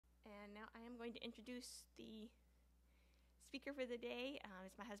now I am going to introduce the speaker for the day.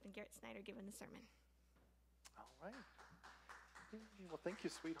 It's my husband, Garrett Snider, giving the sermon. All right. Well, thank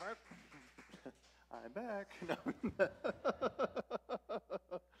you, sweetheart. I'm back. No.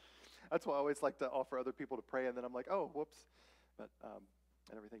 That's why I always like to offer other people to pray, and then I'm like, oh, whoops. But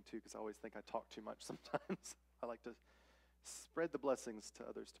and everything, too, because I always think I talk too much sometimes. I like to spread the blessings to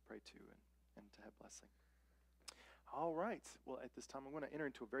others to pray to and to have blessing. All right. Well, at this time, I'm going to enter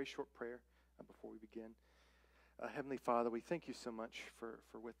into a very short prayer before we begin. Heavenly Father, we thank you so much for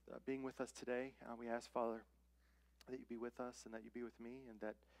being with us today. We ask, Father, that you be with us and that you be with me, and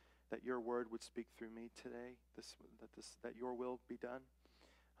that your word would speak through me today, that your will be done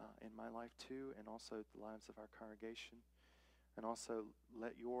in my life too, and also the lives of our congregation. And also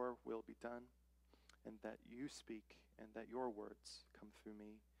let your will be done, and that you speak, and that your words come through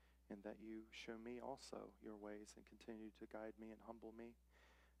me, and that you show me also your ways and continue to guide me and humble me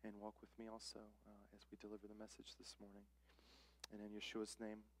and walk with me also as we deliver the message this morning. And in Yeshua's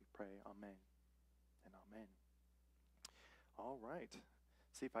name we pray, amen and amen. All right.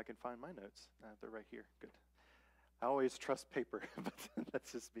 See if I can find my notes. They're right here. Good. I always trust paper, but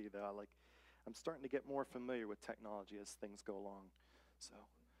that's just me, though. I'm starting to get more familiar with technology as things go along. So,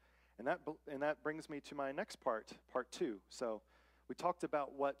 and that brings me to my next part 2. So, we talked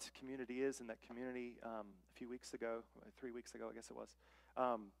about what community is, and that community a few weeks ago, 3 weeks ago, I guess it was.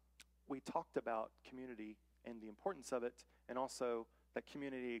 We talked about community and the importance of it, and also that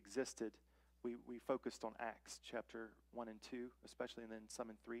community existed. We focused on Acts chapter 1 and 2, especially, and then some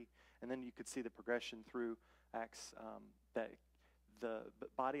in 3. And then you could see the progression through Acts that the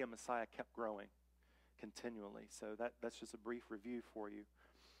body of Messiah kept growing continually. So that's just a brief review for you.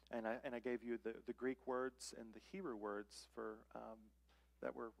 And I gave you the Greek words and the Hebrew words for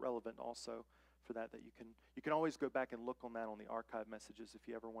that were relevant also for that you can always go back and look on that on the archive messages if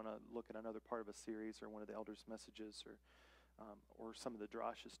you ever want to look at another part of a series or one of the elders' messages or some of the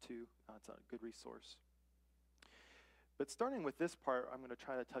drashes too. It's a good resource. But starting with this part, I'm going to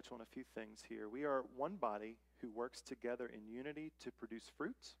try to touch on a few things here. We are one body who works together in unity to produce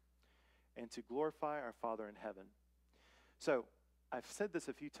fruit and to glorify our Father in heaven. So I've said this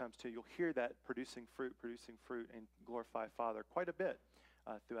a few times too. You'll hear that producing fruit, and glorify Father quite a bit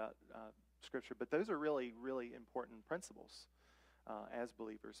throughout Scripture. But those are really, really important principles as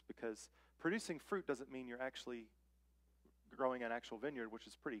believers, because producing fruit doesn't mean you're actually growing an actual vineyard, which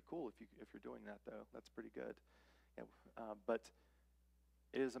is pretty cool if you're doing that, though. That's pretty good. Yeah, but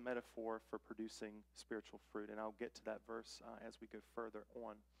it is a metaphor for producing spiritual fruit, and I'll get to that verse as we go further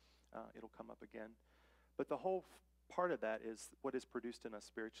on. It'll come up again. But the whole part of that is what is produced in us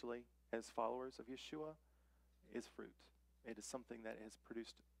spiritually as followers of Yeshua is fruit. It is something that has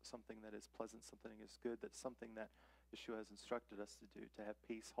produced something that is pleasant, something that is good, that's something that Yeshua has instructed us to do, to have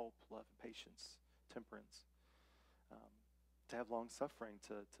peace, hope, love, and patience, temperance, to have long suffering,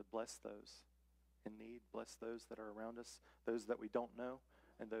 to bless those in need, bless those that are around us, those that we don't know,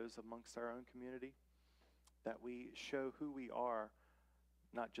 and those amongst our own community, that we show who we are,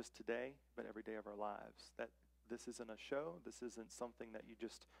 not just today, but every day of our lives. That this isn't a show, this isn't something that you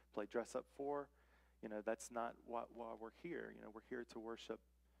just play dress up for. That's not why we're here. We're here to worship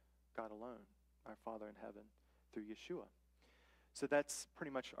God alone, our Father in heaven, through Yeshua. So that's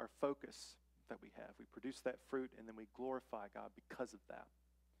pretty much our focus that we have. We produce that fruit, and then we glorify God because of that.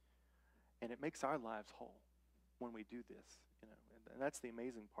 And it makes our lives whole when we do this, and that's the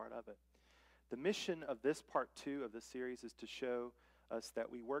amazing part of it. The mission of this part 2 of the series is to show us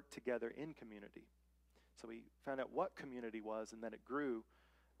that we work together in community. So we found out what community was and that it grew.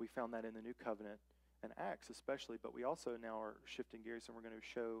 We found that in the New Covenant and Acts especially, but we also now are shifting gears, and we're going to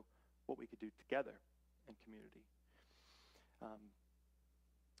show what we could do together in community.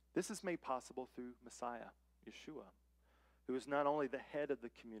 This is made possible through Messiah, Yeshua, who is not only the head of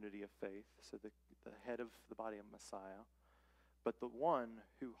the community of faith, so the head of the body of Messiah, but the one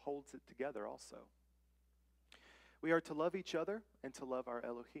who holds it together also. We are to love each other and to love our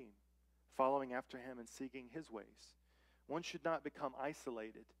Elohim, following after him and seeking his ways. One should not become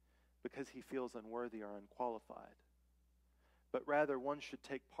isolated because he feels unworthy or unqualified, but rather one should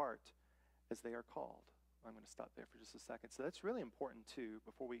take part as they are called. I'm going to stop there for just a second. So that's really important too.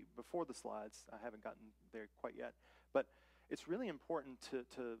 Before the slides, I haven't gotten there quite yet, but it's really important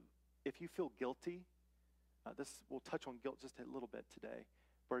to if you feel guilty, we'll touch on guilt just a little bit today.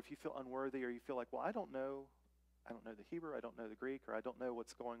 But if you feel unworthy, or you feel like, well, I don't know the Hebrew, I don't know the Greek, or I don't know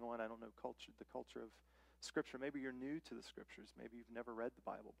what's going on, I don't know the culture of Scripture. Maybe you're new to the Scriptures. Maybe you've never read the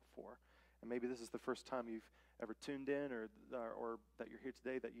Bible before, and maybe this is the first time you've ever tuned in, or that you're here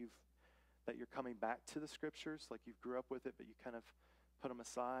today, that you're coming back to the Scriptures, like you grew up with it, but you kind of put them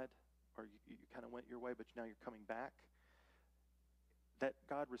aside. or you kind of went your way, but now you're coming back, that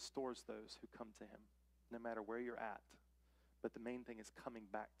God restores those who come to him, no matter where you're at. But the main thing is coming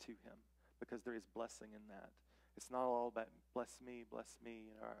back to him, because there is blessing in that. It's not all about bless me, bless me.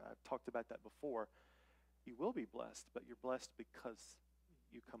 You know, I've talked about that before. You will be blessed, but you're blessed because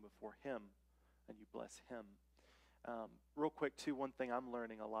you come before him and you bless him. Real quick, too, one thing I'm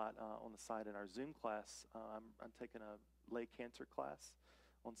learning a lot on the side in our Zoom class, I'm taking a lay cancer class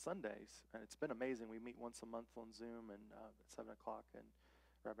on Sundays, and it's been amazing. We meet once a month on Zoom and at 7 o'clock, and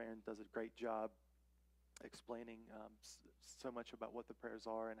Rabbi Aaron does a great job explaining so much about what the prayers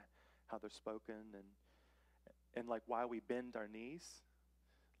are and how they're spoken, and like why we bend our knees.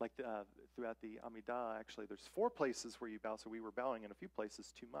 Like throughout the Amidah, actually, there's 4 places where you bow, so we were bowing in a few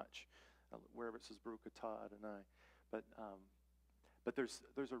places too much, wherever it says Baruch Atah Adonai. But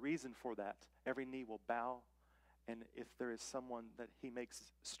there's a reason for that. Every knee will bow, and if there is someone that he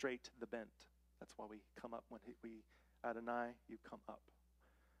makes straight the bent, that's why we come up when we Adonai, you come up.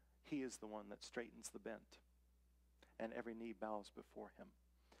 He is the one that straightens the bent, and every knee bows before him.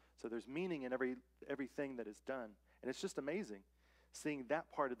 So there's meaning in everything that is done, and it's just amazing seeing that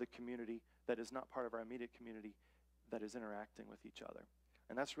part of the community that is not part of our immediate community that is interacting with each other,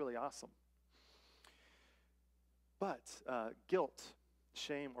 and that's really awesome. But guilt,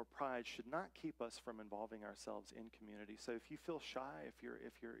 shame, or pride should not keep us from involving ourselves in community. So if you feel shy, if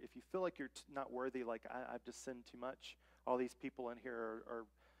you feel like you're not worthy, like I've just sinned too much, all these people in here are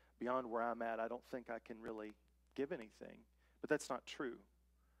beyond where I'm at, I don't think I can really give anything. But that's not true.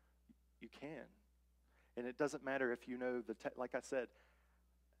 You can. And it doesn't matter if you know like I said,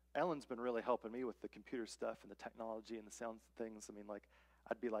 Ellen's been really helping me with the computer stuff and the technology and the sounds things. I mean, like,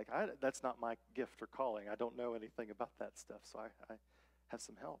 I'd be like, that's not my gift or calling. I don't know anything about that stuff, so I have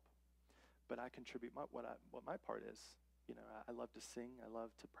some help. But I contribute what my part is. You know, I love to sing. I love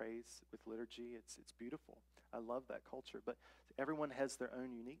to praise with liturgy. It's beautiful. I love that culture. But everyone has their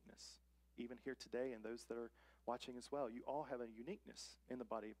own uniqueness, even here today, and those that are watching as well. You all have a uniqueness in the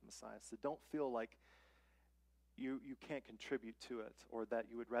body of Messiah. So don't feel like you can't contribute to it, or that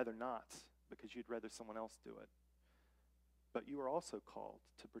you would rather not because you'd rather someone else do it. But you are also called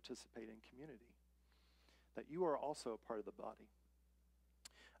to participate in community, that you are also a part of the body.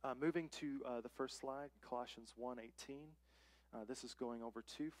 Moving to the first slide, Colossians 1:18. This is going over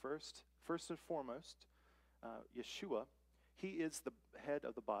to first. First and foremost, Yeshua, he is the head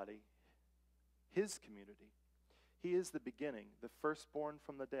of the body, his community. He is the beginning, the firstborn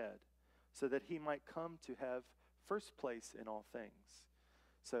from the dead, so that he might come to have first place in all things.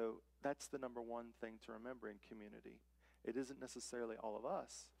 So that's the number one thing to remember in community. It isn't necessarily all of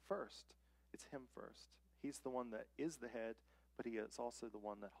us first. It's him first. He's the one that is the head, but he is also the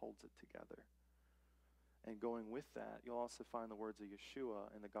one that holds it together. And going with that, you'll also find the words of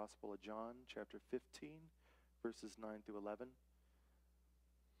Yeshua in the Gospel of John, chapter 15, verses 9 through 11.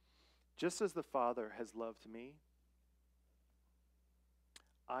 Just as the Father has loved me,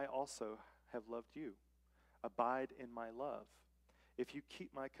 I also have loved you. Abide in my love. If you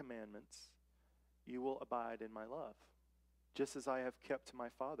keep my commandments, you will abide in my love, just as I have kept my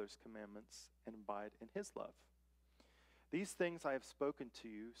Father's commandments and abide in his love. These things I have spoken to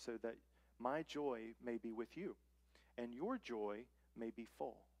you so that my joy may be with you, and your joy may be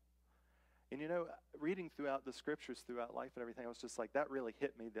full. And you know, reading throughout the scriptures, throughout life and everything, I was just like, that really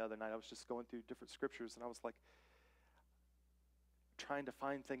hit me the other night. I was just going through different scriptures, and I was like, trying to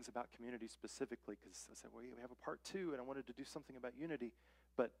find things about community specifically, because I said, well, we have a part 2, and I wanted to do something about unity.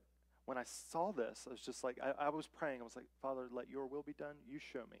 But when I saw this, I was just like, I was praying. I was like, Father, let your will be done. You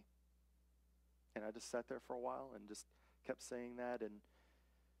show me. And I just sat there for a while and just kept saying that, and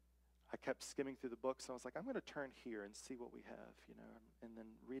I kept skimming through the books. And I was like, I'm going to turn here and see what we have, you know, and then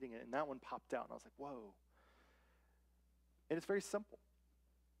reading it. And that one popped out, and I was like, whoa. And it's very simple.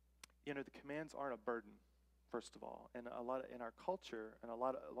 You know, the commands aren't a burden, first of all. And a lot in our culture, and a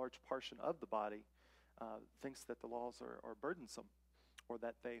large portion of the body thinks that the laws are burdensome, or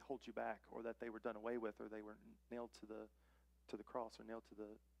that they hold you back, or that they were done away with, or they were nailed to the cross, or nailed to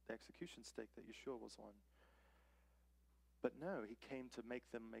the execution stake that Yeshua was on. But no, he came to make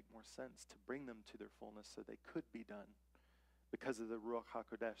them make more sense, to bring them to their fullness so they could be done. Because of the Ruach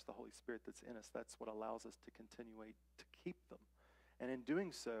HaKodesh, the Holy Spirit that's in us, that's what allows us to continue to keep them. And in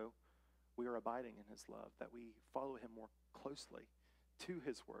doing so, we are abiding in his love, that we follow him more closely to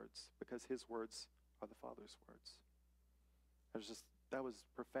his words, because his words are the Father's words. That was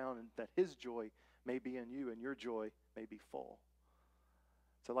profound, and that his joy may be in you and your joy may be full.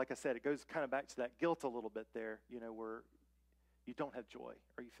 So like I said, it goes kind of back to that guilt a little bit there, you know, where you don't have joy,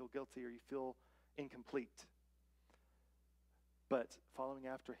 or you feel guilty, or you feel incomplete. But following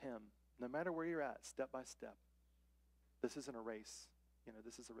after him No matter where you're at, step by step. This isn't a race.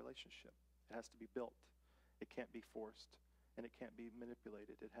 This is a relationship. It has to be built. It can't be forced, and it can't be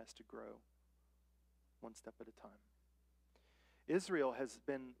manipulated. It has to grow one step at a time. Israel has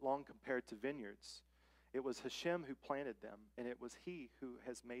been long compared to vineyards. It was Hashem who planted them, and it was he who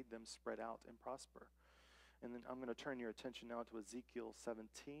has made them spread out and prosper. And then I'm going to turn your attention now to Ezekiel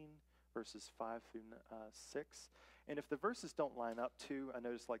 17, verses 5 through 6. And if the verses don't line up too, I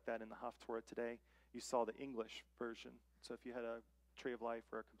noticed like that in the Haftorah today, you saw the English version. So if you had a Tree of Life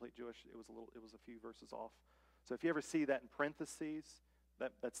or a Complete Jewish, it was a few verses off. So if you ever see that in parentheses,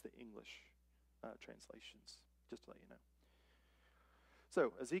 that's the English translations, just to let you know.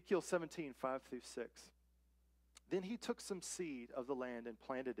 So Ezekiel 17, 5 through 6. Then he took some seed of the land and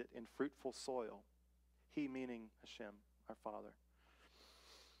planted it in fruitful soil. He meaning Hashem, our Father.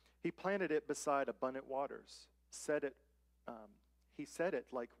 He planted it beside abundant waters. He set it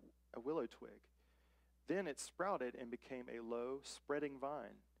like a willow twig. Then it sprouted and became a low, spreading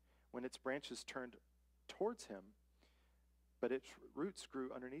vine when its branches turned towards him, but its roots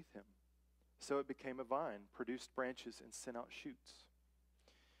grew underneath him. So it became a vine, produced branches, and sent out shoots.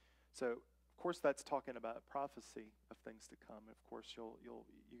 So, of course, that's talking about prophecy of things to come. Of course, you're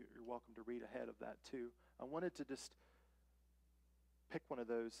welcome to read ahead of that too. I wanted to just pick one of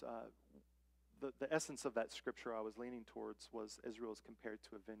those. The essence of that scripture I was leaning towards was Israel is compared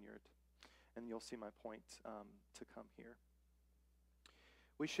to a vineyard. And you'll see my point to come here.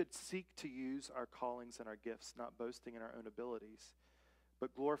 We should seek to use our callings and our gifts, not boasting in our own abilities,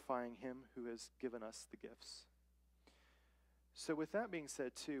 but glorifying him who has given us the gifts. So with that being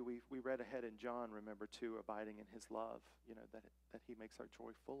said, too, we read ahead in John, remember, too, abiding in his love, that he makes our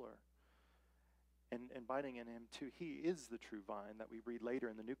joy fuller. And abiding in him, too, he is the true vine that we read later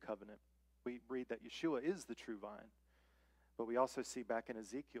in the New Covenant. We read that Yeshua is the true vine. But we also see back in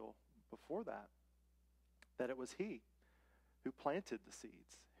Ezekiel, before that it was he who planted the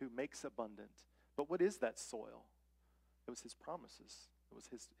seeds, who makes abundant. But what is that soil? It was his promises. It was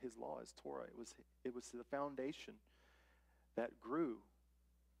his law, his Torah. It was the foundation that grew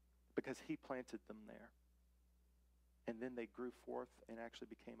because he planted them there. And then they grew forth and actually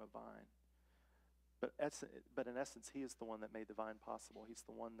became a vine. But in essence, he is the one that made the vine possible. He's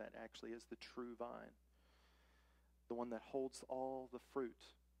the one that actually is the true vine, the one that holds all the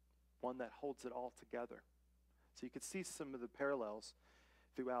fruit, one that holds it all together. So you could see some of the parallels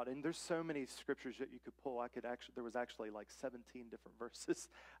throughout. And there's so many scriptures that you could pull. There was actually like 17 different verses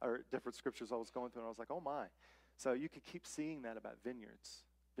or different scriptures I was going through, and I was like, oh my. So you could keep seeing that about vineyards,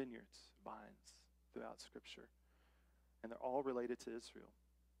 vines throughout Scripture. And they're all related to Israel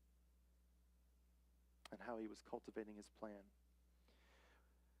and how he was cultivating his plan.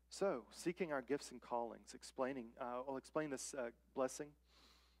 So, seeking our gifts and callings, I'll explain this blessing.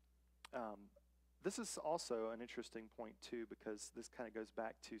 This is also an interesting point, too, because this kind of goes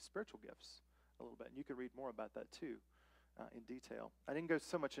back to spiritual gifts a little bit. And you can read more about that, too, in detail. I didn't go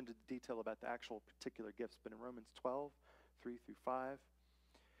so much into detail about the actual particular gifts, but in Romans 12, 3 through 5,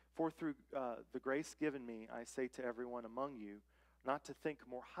 for through the grace given me, I say to everyone among you, not to think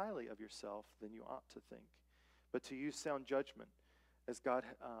more highly of yourself than you ought to think, but to use sound judgment, as God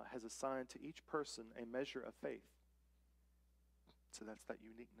has assigned to each person a measure of faith. So that's that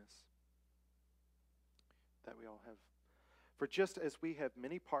uniqueness that we all have. For just as we have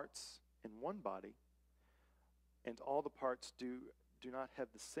many parts in one body, and all the parts do not have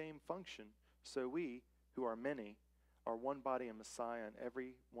the same function, so we, who are many, are one body in Messiah, and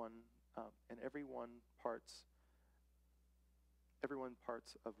everyone parts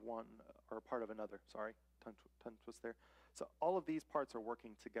of one, or part of another. Sorry, tongue twist there. So all of these parts are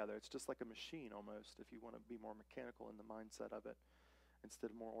working together. It's just like a machine almost, if you want to be more mechanical in the mindset of it,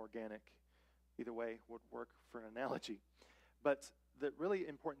 instead of more organic. Either way would work for an analogy. But the really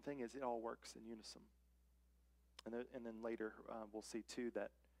important thing is it all works in unison. And then later we'll see too that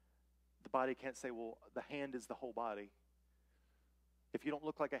the body can't say, well, the hand is the whole body. If you don't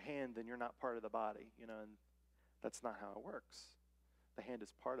look like a hand, then you're not part of the body, and that's not how it works. The hand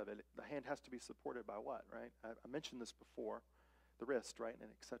is part of it. The hand has to be supported by what, right? I mentioned this before, the wrist, right, and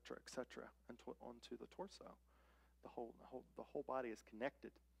et cetera, onto the torso. The whole body is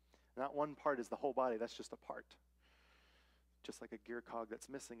connected. Not one part is the whole body. That's just a part. Just like a gear cog that's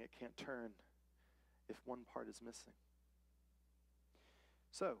missing, it can't turn if one part is missing.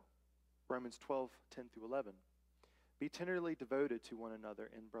 So, Romans 12, 10 through 11. Be tenderly devoted to one another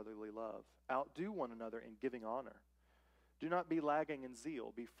in brotherly love. Outdo one another in giving honor. Do not be lagging in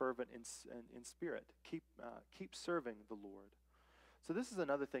zeal. Be fervent in spirit. Keep serving the Lord. So this is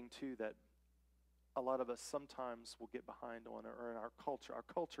another thing, too, that a lot of us sometimes will get behind on, or in our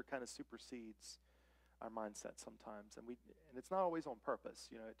culture kind of supersedes our mindset sometimes, and it's not always on purpose.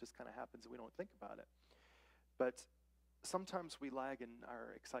 It just kind of happens and we don't think about it. But sometimes we lag in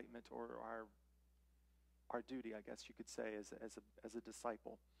our excitement or our duty, I guess you could say, as a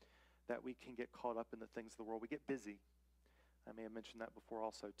disciple, that we can get caught up in the things of the world. We get busy. I may have mentioned that before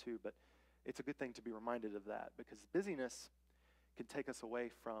also too, but it's a good thing to be reminded of that, because busyness can take us away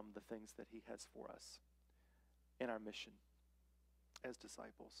from the things that he has for us in our mission as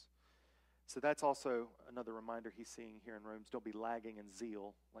disciples. So that's also another reminder he's seeing here in Romans. Don't be lagging in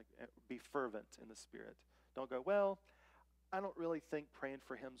zeal. Be fervent in the Spirit. Don't go, well, I don't really think praying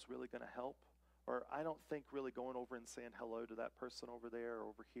for him's really going to help, or I don't think really going over and saying hello to that person over there or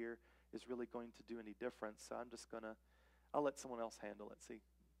over here is really going to do any difference. So I'll let someone else handle it. See,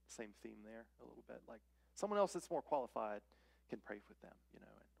 same theme there a little bit. Like someone else that's more qualified can pray with them,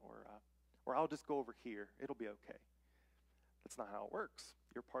 or I'll just go over here. It'll be okay. That's not how it works.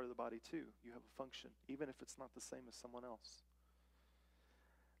 You're part of the body too. You have a function, even if it's not the same as someone else.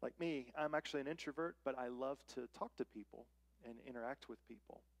 Like me, I'm actually an introvert, but I love to talk to people and interact with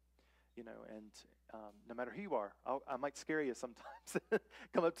people, and no matter who you are, I might scare you sometimes.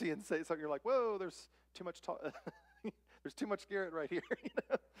 Come up to you and say something, you're like, whoa, there's too much talk. There's too much Garrett right here,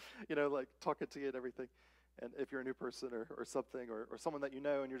 like talking to you and everything. And if you're a new person or something, or someone that you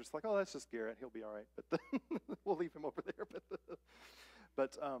know, and you're just like, oh, that's just Garrett, he'll be all right. But we'll leave him over there.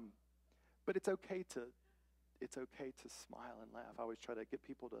 But it's okay to smile and laugh. I always try to get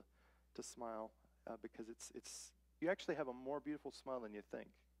people to smile because it's you actually have a more beautiful smile than you think.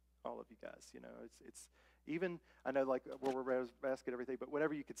 All of you guys, it's even, I know, like where we're basket everything, but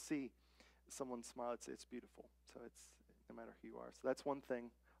whatever you could see someone smile, it's beautiful. So it's no matter who you are. So that's one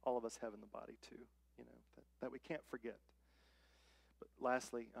thing all of us have in the body too. That we can't forget. But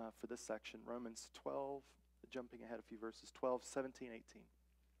lastly, for this section, Romans 12, jumping ahead a few verses, 12, 17, 18.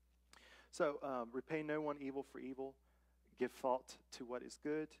 So, repay no one evil for evil. Give thought to what is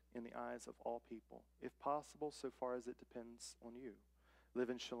good in the eyes of all people. If possible, so far as it depends on you.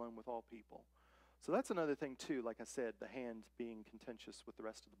 Live in shalom with all people. So that's another thing too, like I said, the hand being contentious with the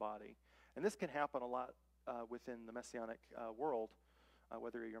rest of the body. And this can happen a lot within the Messianic world.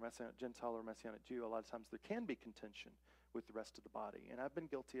 Whether you're a Messianic Gentile or Messianic Jew, a lot of times there can be contention with the rest of the body. And I've been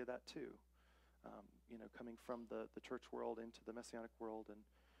guilty of that too. Coming from the church world into the Messianic world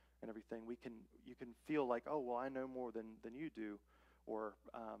and everything, you can feel like, oh, well, I know more than you do, or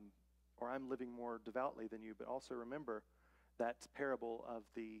I'm living more devoutly than you. But also remember that parable of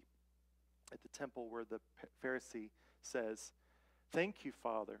at the temple where the Pharisee says, thank you,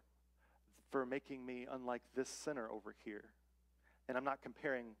 Father, for making me unlike this sinner over here. And I'm not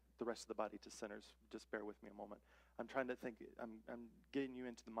comparing the rest of the body to sinners. Just bear with me a moment. I'm trying to think, I'm getting you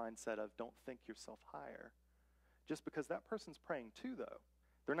into the mindset of don't think yourself higher. Just because that person's praying too, though.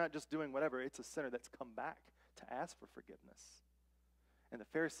 They're not just doing whatever. It's a sinner that's come back to ask for forgiveness. And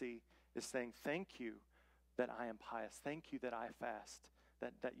the Pharisee is saying, thank you that I am pious. Thank you that I fast.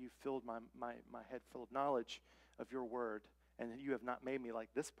 That you filled my head full of knowledge of your word. And that you have not made me like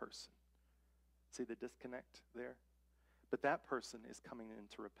this person. See the disconnect there? But that person is coming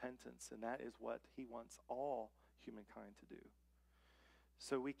into repentance, and that is what he wants all humankind to do.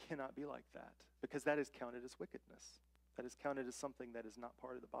 So we cannot be like that, because that is counted as wickedness. That is counted as something that is not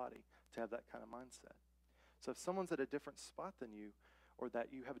part of the body, to have that kind of mindset. So if someone's at a different spot than you, or that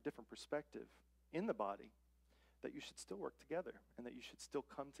you have a different perspective in the body, that you should still work together, and that you should still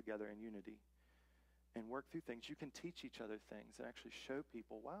come together in unity and work through things. You can teach each other things and actually show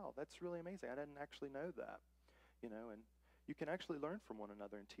people, wow, that's really amazing. I didn't actually know that, and you can actually learn from one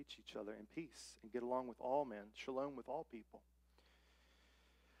another and teach each other in peace and get along with all men, shalom with all people.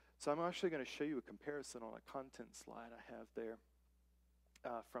 So I'm actually going to show you a comparison on a content slide I have there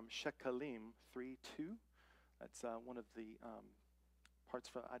from Shekalim 3:2. That's one of the parts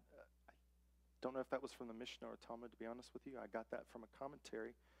from, I don't know if that was from the Mishnah or Talmud, to be honest with you. I got that from a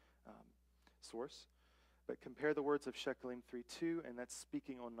commentary source. But compare the words of Shekalim 3:2, and that's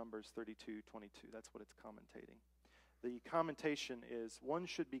speaking on Numbers 32:22. That's what it's commentating. The commentation is, one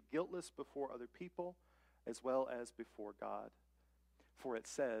should be guiltless before other people as well as before God. For it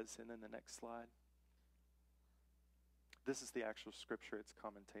says, and then the next slide, this is the actual scripture it's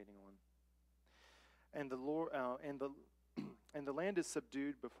commentating on. And the Lord, and the land is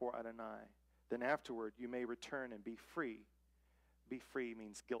subdued before Adonai. Then afterward you may return and be free. Be free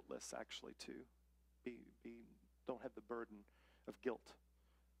means guiltless, actually, too. Don't have the burden of guilt,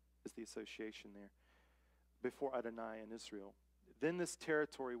 is the association there. Before Adonai and Israel. Then this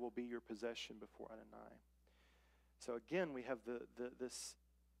territory will be your possession before Adonai. So again, we have this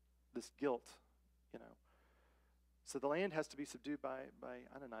guilt you know. So the land has to be subdued by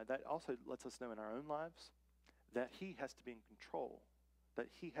Adonai. That also lets us know in our own lives that he has to be in control, that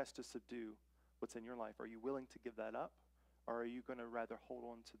he has to subdue what's in your life. Are you willing to give that up? Or are you going to rather hold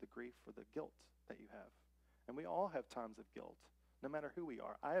on to the grief or the guilt that you have? And we all have times of guilt, no matter who we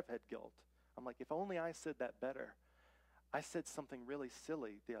are. I have had guilt. I'm like, if only I said that better. I said something really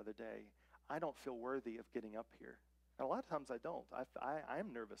silly the other day. I don't feel worthy of getting up here. And a lot of times I don't.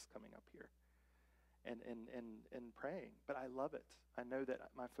 I'm nervous coming up here and praying, but I love it. I know that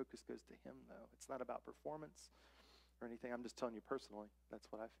my focus goes to him, though. It's not about performance or anything. I'm just telling you personally. That's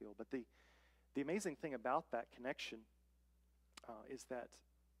what I feel. But the amazing thing about that connection is that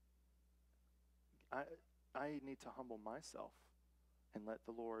I need to humble myself and let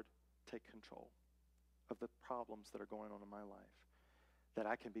the Lord take control of the problems that are going on in my life, that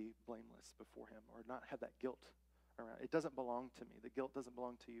I can be blameless before him or not have that guilt around. It doesn't belong to me. The guilt doesn't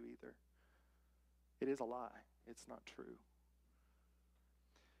belong to you either. It is a lie. It's not true.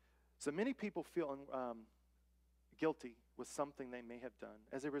 So many people feel guilty with something they may have done.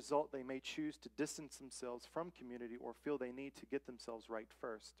 As a result, they may choose to distance themselves from community or feel they need to get themselves right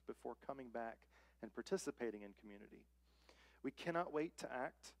first before coming back and participating in community. We cannot wait to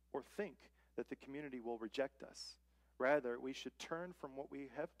act or think that the community will reject us. Rather, we should turn from what we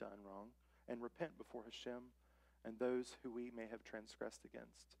have done wrong and repent before Hashem and those who we may have transgressed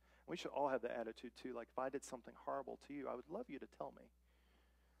against. We should all have the attitude, too, like if I did something horrible to you, I would love you to tell me.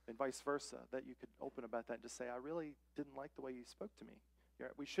 And vice versa, that you could open about that and just say, I really didn't like the way you spoke to me.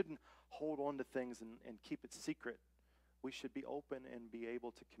 We shouldn't hold on to things and keep it secret. We should be open and be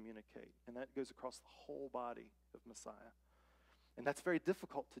able to communicate. And that goes across the whole body of Messiah. And that's very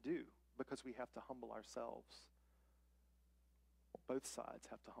difficult to do because we have to humble ourselves. Both sides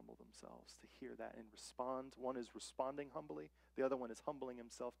have to humble themselves to hear that and respond. One is responding humbly. The other one is humbling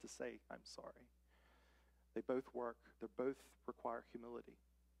himself to say, I'm sorry. They both work. They both require humility.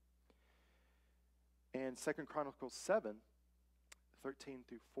 And 2 Chronicles 7, 13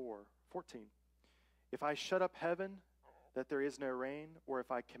 through 14. If I shut up heaven that there is no rain, or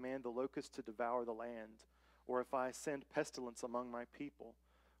if I command the locusts to devour the land, or if I send pestilence among my people,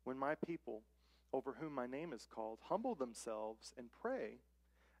 when my people, over whom my name is called, humble themselves and pray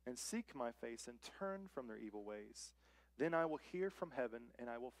and seek my face and turn from their evil ways, then I will hear from heaven and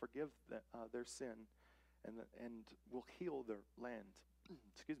I will forgive their sin and will heal their land.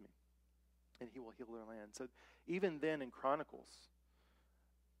 Excuse me. And he will heal their land. So even then in Chronicles,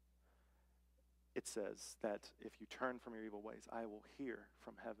 it says that if you turn from your evil ways, I will hear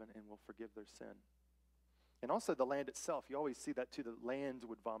from heaven and will forgive their sin. And also the land itself, you always see that too. The land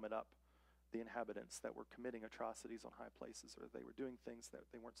would vomit up the inhabitants that were committing atrocities on high places, or they were doing things that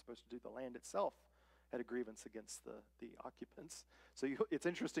they weren't supposed to do. The land itself had a grievance against the occupants. So it's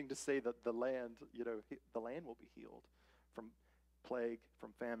interesting to say that the land, the land will be healed from plague,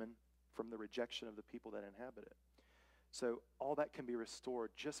 from famine, from the rejection of the people that inhabit it. So all that can be restored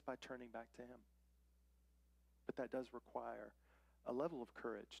just by turning back to him. But that does require a level of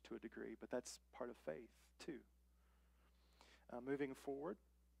courage to a degree, but that's part of faith too. Moving forward,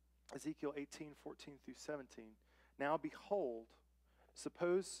 Ezekiel 18, 14 through 17. Now behold,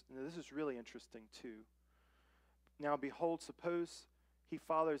 suppose, and this is really interesting too. Now behold, suppose he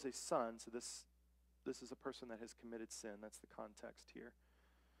fathers a son. So this is a person that has committed sin. That's the context here.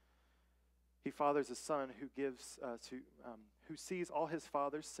 He fathers a son who gives who sees all his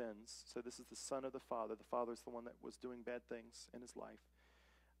father's sins. So this is the son of the father. The father is the one that was doing bad things in his life.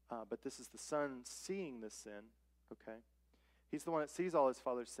 But this is the son seeing this sin. Okay, he's the one that sees all his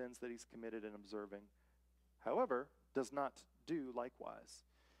father's sins that he's committed and observing. However, does not do likewise.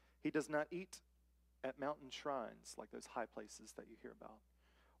 He does not eat at mountain shrines like those high places that you hear about,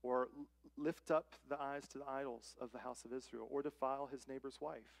 or lift up the eyes to the idols of the house of Israel, or defile his neighbor's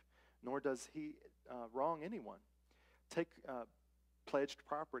wife. Nor does he wrong anyone, take pledged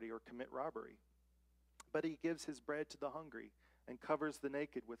property, or commit robbery. But he gives his bread to the hungry and covers the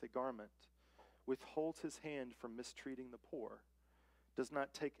naked with a garment, withholds his hand from mistreating the poor, does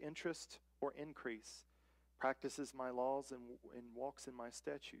not take interest or increase, practices my laws and walks in my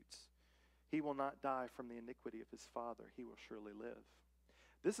statutes. He will not die from the iniquity of his father. He will surely live.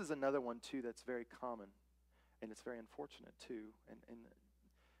 This is another one, too, that's very common, and it's very unfortunate, too.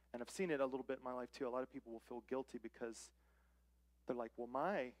 And I've seen it a little bit in my life, too. A lot of people will feel guilty because they're like, well,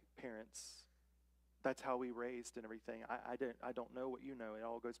 my parents, that's how we raised and everything. I don't know what you know. It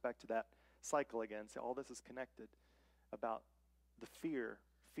all goes back to that cycle again. So all this is connected about the fear.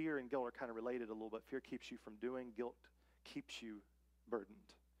 Fear and guilt are kind of related a little bit. Fear keeps you from doing. Guilt keeps you burdened.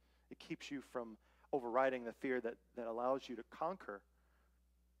 It keeps you from overriding the fear that allows you to conquer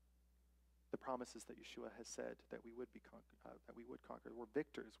the promises that Yeshua has said that we would conquer. We're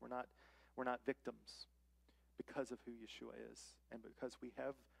victors. We're not victims because of who Yeshua is and because we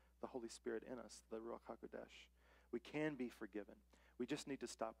have the Holy Spirit in us, the Ruach HaKodesh. We can be forgiven. We just need to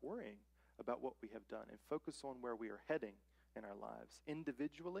stop worrying about what we have done and focus on where we are heading in our lives,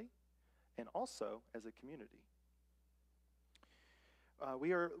 individually and also as a community.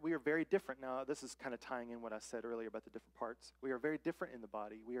 We are very different. Now, this is kind of tying in what I said earlier about the different parts. We are very different in the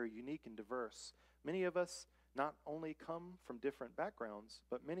body. We are unique and diverse. Many of us not only come from different backgrounds,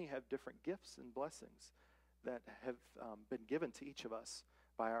 but many have different gifts and blessings that have been given to each of us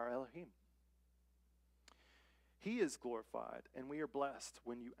by our Elohim. He is glorified, and we are blessed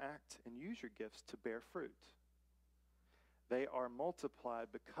when you act and use your gifts to bear fruit. They are multiplied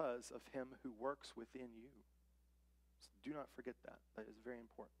because of him who works within you. So do not forget that. That is very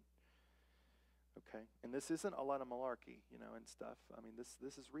important. Okay? And this isn't a lot of malarkey, and stuff. I mean,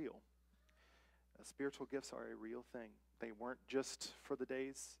 this is real. Spiritual gifts are a real thing. They weren't just for the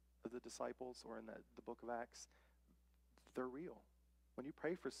days of the disciples or in the book of Acts. They're real. When you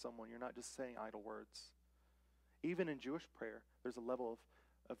pray for someone, you're not just saying idle words. Even in Jewish prayer, there's a level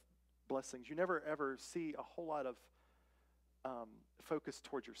of blessings. You never ever see a whole lot of focus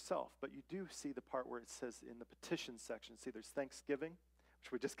towards yourself, but you do see the part where it says in the petition section, see there's thanksgiving,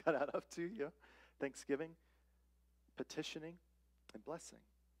 which we just got out of too, thanksgiving, petitioning, and blessing.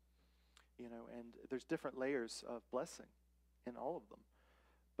 And there's different layers of blessing in all of them.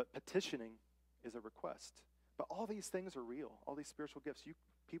 But petitioning is a request. But all these things are real. All these spiritual gifts,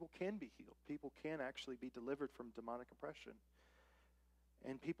 people can be healed. People can actually be delivered from demonic oppression.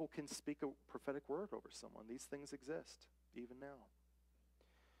 And people can speak a prophetic word over someone. These things exist even now.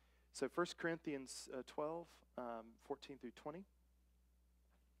 So 1 Corinthians 12, 14 through 20.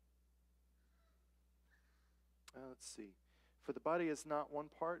 Let's see. For the body is not one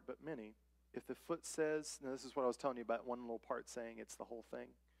part, but many. If the foot says, now this is what I was telling you about, one little part saying it's the whole thing.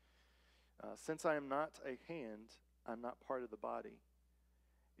 Since I am not a hand, I'm not part of the body.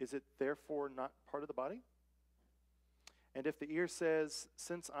 Is it therefore not part of the body? And if the ear says,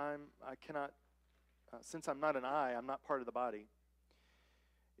 since I'm not an eye, I'm not part of the body,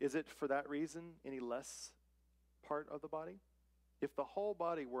 is it for that reason any less part of the body? If the whole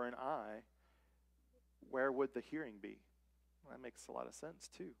body were an eye, where would the hearing be? Well, that makes a lot of sense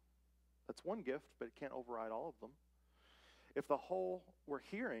too. That's one gift, but it can't override all of them. If the whole were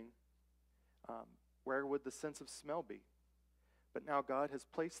hearing, where would the sense of smell be? But now God has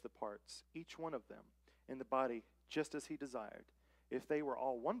placed the parts, each one of them, in the body just as he desired. If they were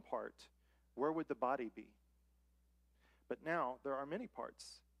all one part, where would the body be? But now there are many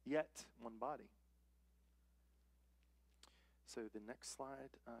parts, yet one body. So the next slide,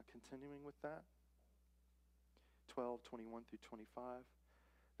 continuing with that, 12, 21 through 25.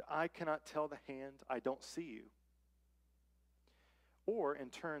 The eye cannot tell the hand, I don't see you. Or in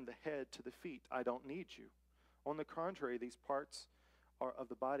turn the head to the feet, I don't need you. On the contrary, these parts of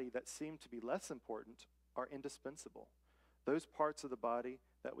the body that seem to be less important are indispensable. Those parts of the body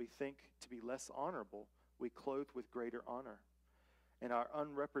that we think to be less honorable, we clothe with greater honor. And our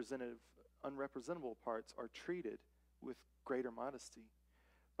unrepresentable parts are treated with greater modesty.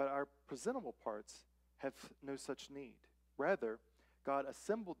 But our presentable parts have no such need. Rather, God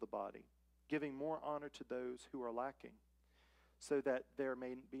assembled the body, giving more honor to those who are lacking, so that there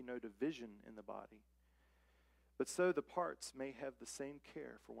may be no division in the body, but so the parts may have the same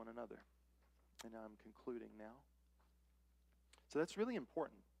care for one another. And I'm concluding now. So that's really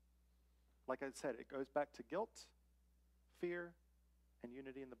important. Like I said, it goes back to guilt, fear, and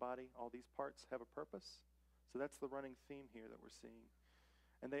unity in the body. All these parts have a purpose. So that's the running theme here that we're seeing.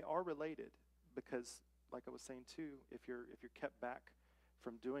 And they are related because, like I was saying too, if you're kept back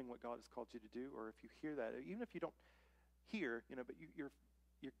from doing what God has called you to do, or if you hear that, even if you don't hear, but you're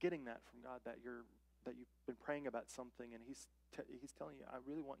getting that from God, that you've been praying about something, and He's telling you, I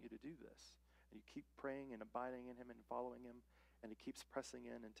really want you to do this. And you keep praying and abiding in Him and following Him, and He keeps pressing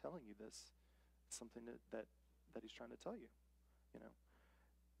in and telling you this. It's something that He's trying to tell you.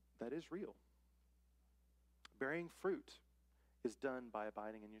 That is real. Bearing fruit is done by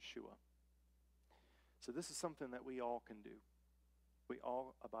abiding in Yeshua. So this is something that we all can do. We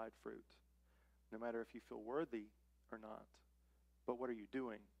all abide fruit, no matter if you feel worthy or not. But what are you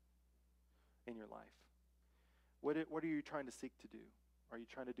doing in your life? What are you trying to seek to do? Are you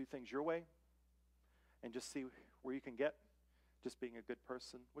trying to do things your way and just see where you can get just being a good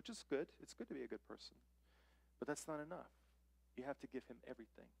person, which is good. It's good to be a good person. But that's not enough. You have to give Him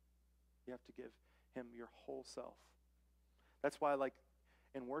everything. You have to give Him your whole self. That's why, like,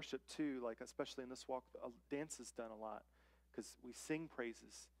 in worship too, like especially in this walk, dance is done a lot because we sing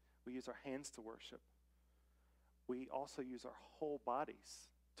praises. We use our hands to worship. We also use our whole bodies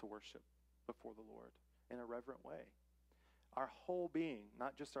to worship before the Lord in a reverent way. Our whole being,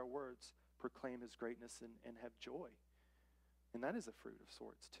 not just our words, proclaim his greatness and have joy. And that is a fruit of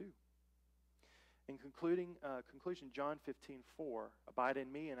sorts too. In conclusion, John 15:4, abide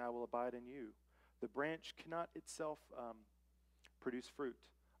in me and I will abide in you. The branch cannot itself produce fruit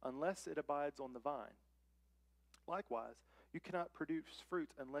unless it abides on the vine. Likewise, you cannot produce fruit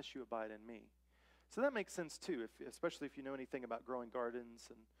unless you abide in me. So that makes sense too, especially if you know anything about growing gardens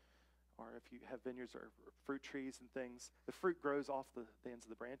or if you have vineyards or fruit trees and things. The fruit grows off the ends of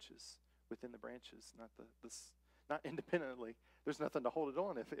the branches, within the branches, not independently. There's nothing to hold it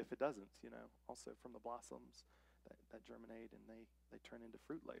on if it doesn't, also from the blossoms that germinate and they turn into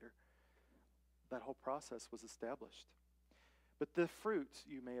fruit later. That whole process was established. But the fruit,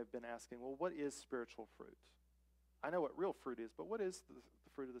 you may have been asking, well, what is spiritual fruit? I know what real fruit is, but what is the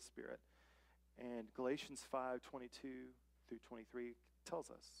fruit of the Spirit? And Galatians 5:22 through 23 tells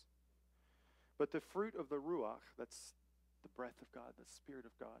us. But the fruit of the Ruach, that's the breath of God, the Spirit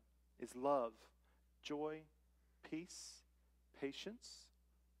of God, is love, joy, peace, patience,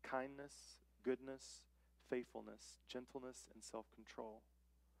 kindness, goodness, faithfulness, gentleness, and self-control.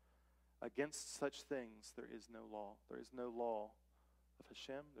 Against such things there is no law. There is no law of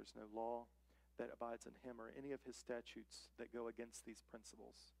Hashem. There's no law that abides in him or any of his statutes that go against these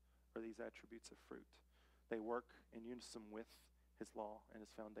principles or these attributes of fruit. They work in unison with his law and his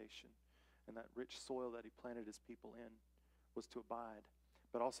foundation. And that rich soil that he planted his people in was to abide,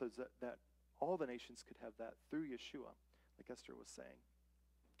 but also that all the nations could have that through Yeshua, like Esther was saying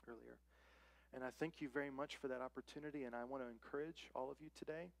earlier. And I thank you very much for that opportunity, and I want to encourage all of you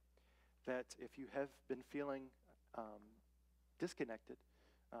today that if you have been feeling disconnected,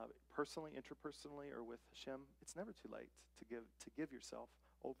 personally, interpersonally, or with Hashem, it's never too late to give yourself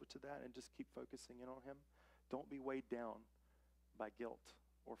over to that and just keep focusing in on him. Don't be weighed down by guilt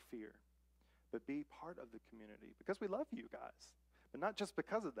or fear, but be part of the community because we love you guys. But not just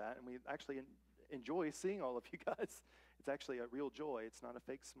because of that, and we actually enjoy seeing all of you guys. It's actually a real joy. It's not a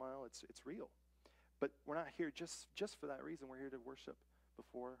fake smile. It's real. But we're not here just for that reason. We're here to worship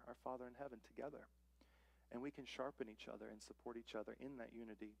before our Father in heaven together. And we can sharpen each other and support each other in that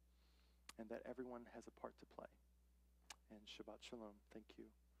unity, and that everyone has a part to play. And Shabbat Shalom. Thank you.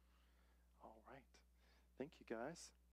 All right. Thank you, guys.